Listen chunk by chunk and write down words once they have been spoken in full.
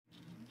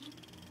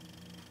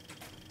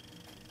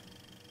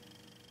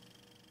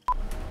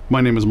My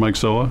name is Mike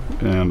Sowa,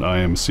 and I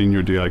am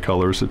Senior DI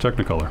Colorist at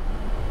Technicolor.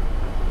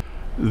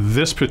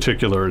 This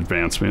particular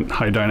advancement,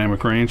 high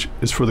dynamic range,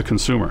 is for the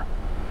consumer.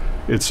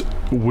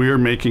 We're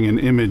making an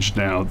image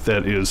now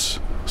that is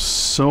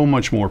so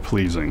much more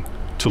pleasing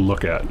to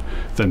look at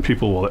than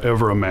people will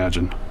ever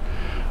imagine.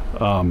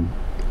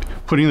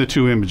 Putting the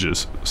two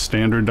images,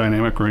 standard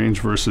dynamic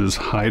range versus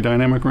high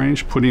dynamic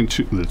range, putting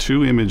the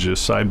two images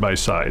side by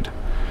side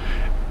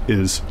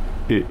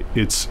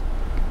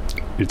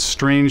it's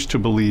strange to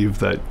believe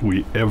that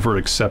we ever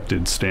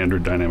accepted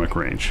standard dynamic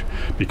range,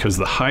 because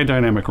the high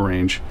dynamic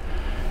range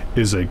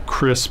is a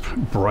crisp,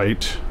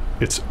 bright,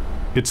 it's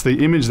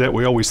the image that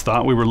we always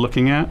thought we were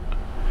looking at,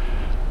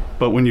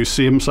 but when you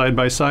see them side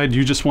by side,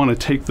 you just want to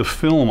take the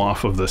film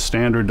off of the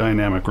standard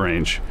dynamic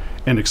range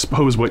and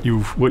expose what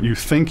you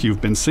think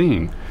you've been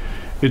seeing.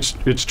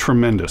 It's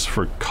tremendous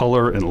for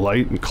color and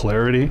light and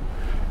clarity.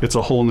 It's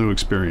a whole new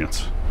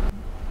experience.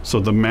 So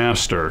the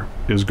master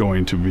is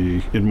going to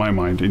be, in my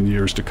mind, in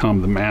years to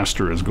come, the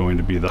master is going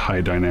to be the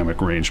high dynamic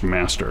range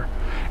master.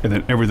 And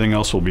then everything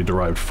else will be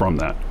derived from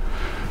that.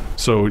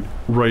 So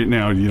right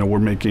now, we're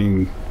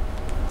making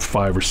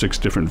 5 or 6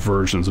 different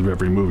versions of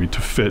every movie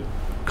to fit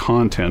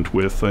content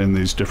within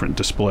these different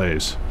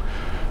displays.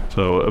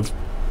 So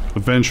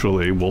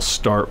eventually we'll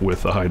start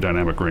with the high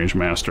dynamic range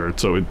master.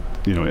 So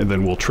and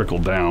then we'll trickle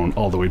down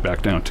all the way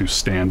back down to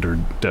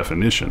standard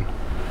definition.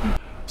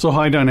 So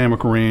high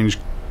dynamic range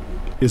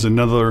is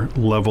another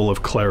level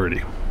of clarity,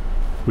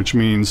 which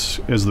means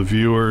as the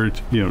viewer,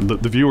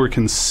 the viewer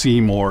can see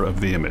more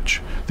of the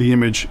image. The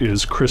image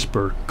is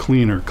crisper,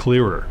 cleaner,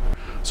 clearer.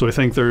 So I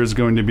think there is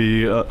going to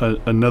be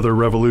another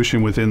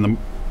revolution within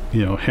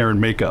the hair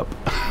and makeup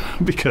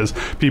because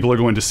people are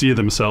going to see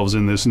themselves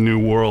in this new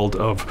world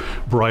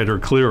of brighter,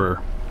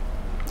 clearer,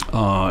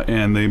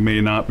 and they may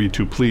not be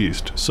too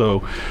pleased.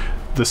 So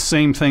the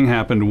same thing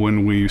happened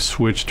when we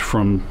switched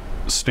from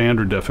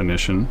standard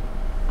definition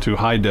to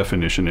high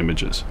definition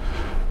images.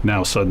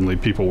 Now suddenly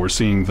people were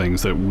seeing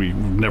things that we've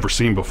never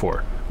seen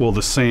before. Well,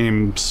 the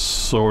same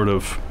sort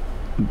of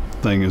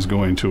thing is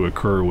going to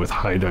occur with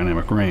high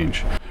dynamic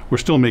range. We're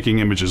still making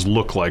images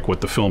look like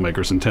what the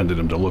filmmakers intended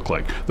them to look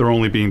like. They're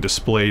only being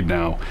displayed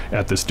now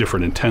at this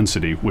different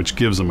intensity, which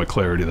gives them a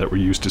clarity that we're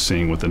used to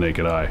seeing with the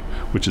naked eye,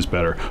 which is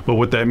better. But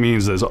what that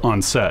means is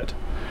on set,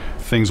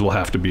 things will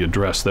have to be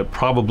addressed that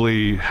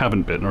probably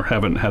haven't been or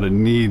haven't had a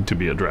need to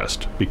be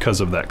addressed because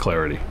of that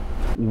clarity.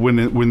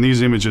 When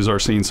these images are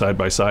seen side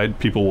by side,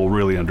 people will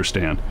really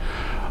understand.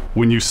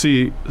 When you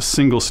see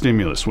single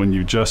stimulus, when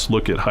you just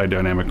look at high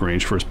dynamic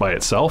range first by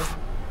itself,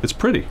 it's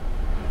pretty.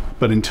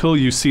 But until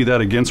you see that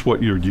against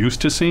what you're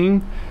used to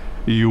seeing,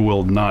 you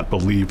will not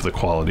believe the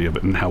quality of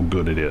it and how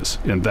good it is.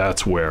 And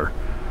that's where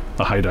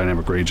the high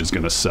dynamic range is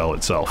going to sell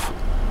itself.